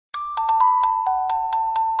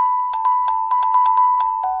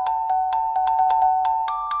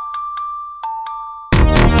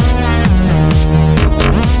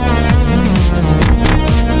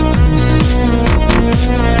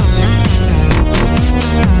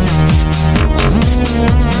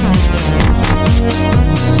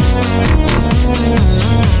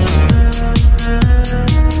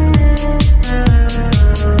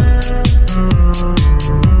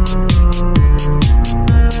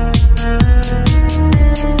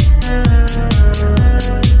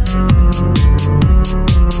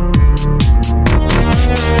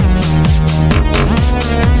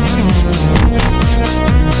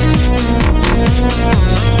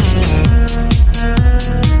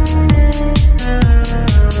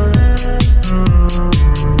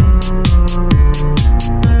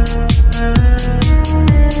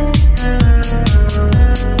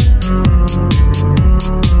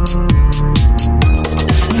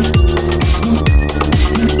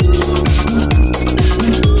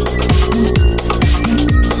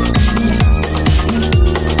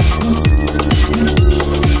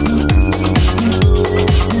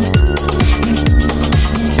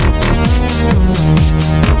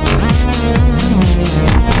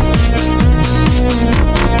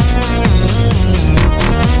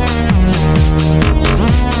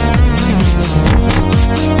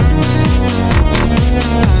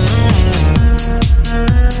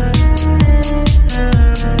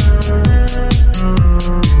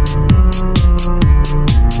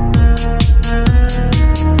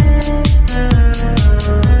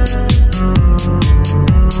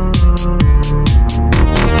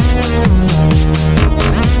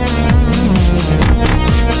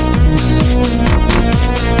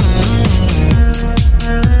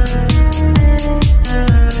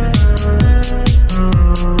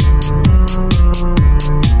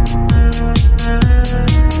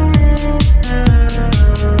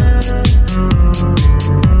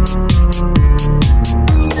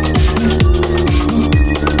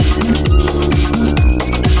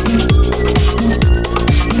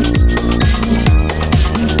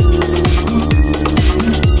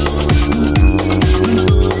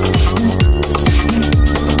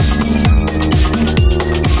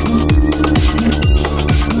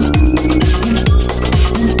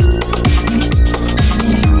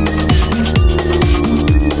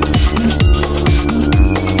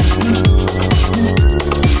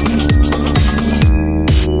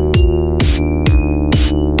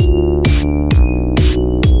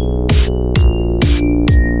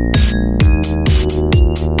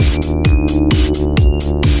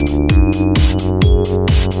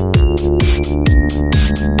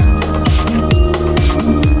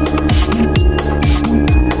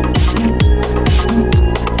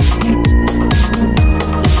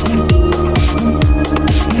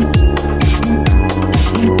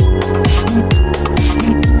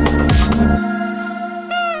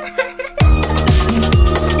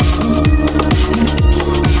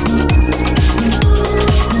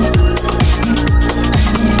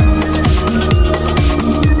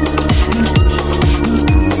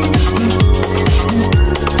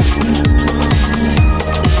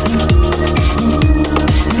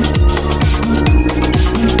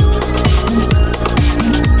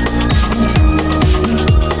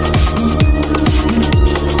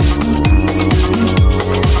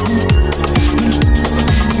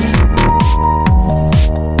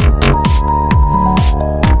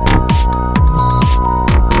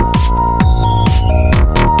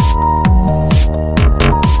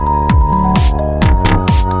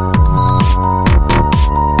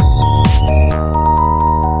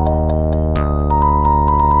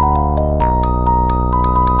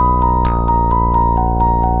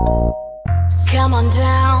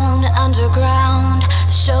down, underground.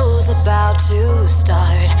 The show's about to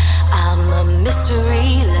start. I'm a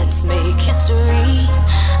mystery, let's make history.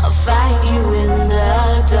 I'll find you in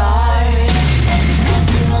the dark. And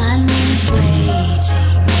everyone is waiting.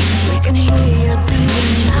 We can hear your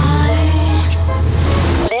beating heart.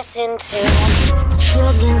 Listen to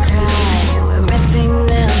children cry, we're ripping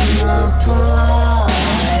them apart.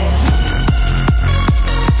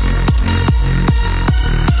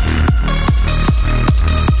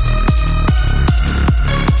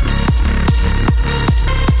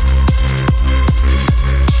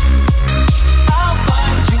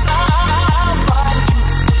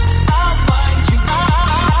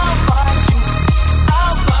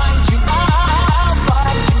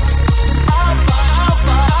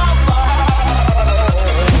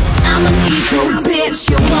 Bitch,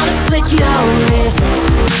 you wanna slit your wrists.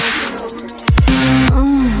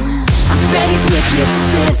 I'm Freddy's wicked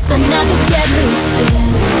sis, another deadly sin.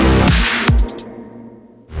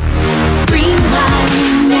 Scream my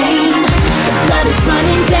name, the blood is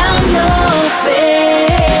running down your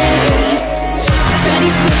face. I'm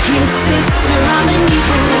Freddy's wicked sister, I'm an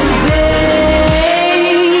evil bitch.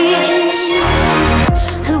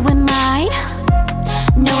 Who am I?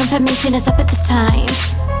 No information is up at this time.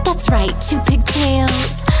 That's right, 2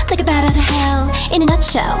 pigtails, like a bat out of hell. In a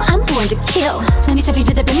nutshell, I'm born to kill. Let me stuff you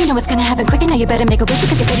to the brim, you know what's gonna happen quick. And now you better make a wish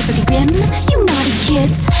because your face is looking grim. You naughty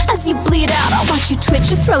kids, as you bleed out, I'll watch you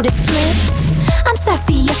twitch, your throat is slit. I'm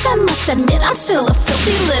sassy, yes I must admit, I'm still a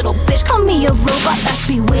filthy little bitch. Call me a robot that's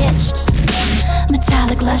bewitched.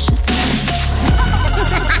 Metallic lusciousness.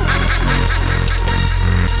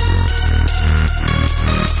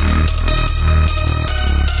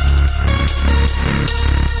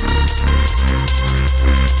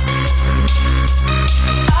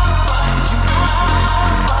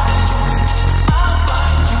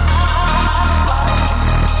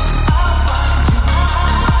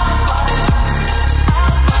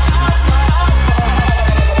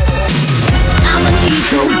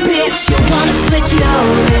 Bitch, you wanna slit your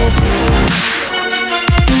wrists.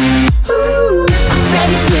 I'm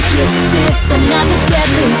Freddy's wicked sis, another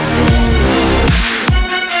deadly sin.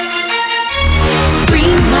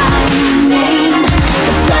 Scream my name,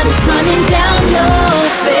 the blood is running down your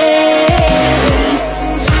face.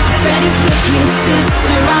 Freddy's wicked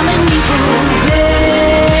sister, I'm an evil bitch.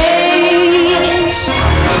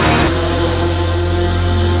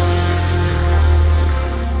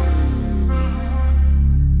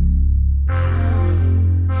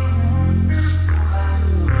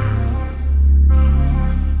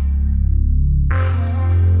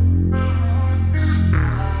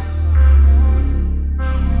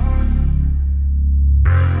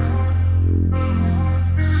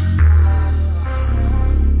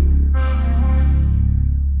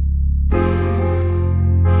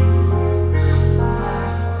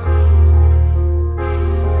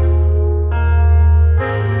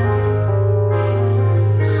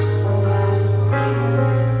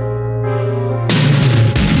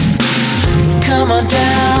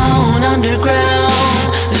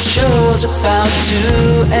 About to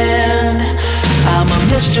end. I'm a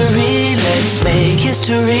mystery, let's make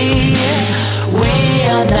history. We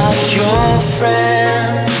are not your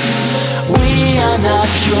friends. We are not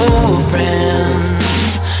your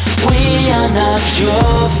friends. We are not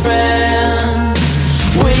your friends.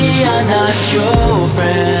 We are not your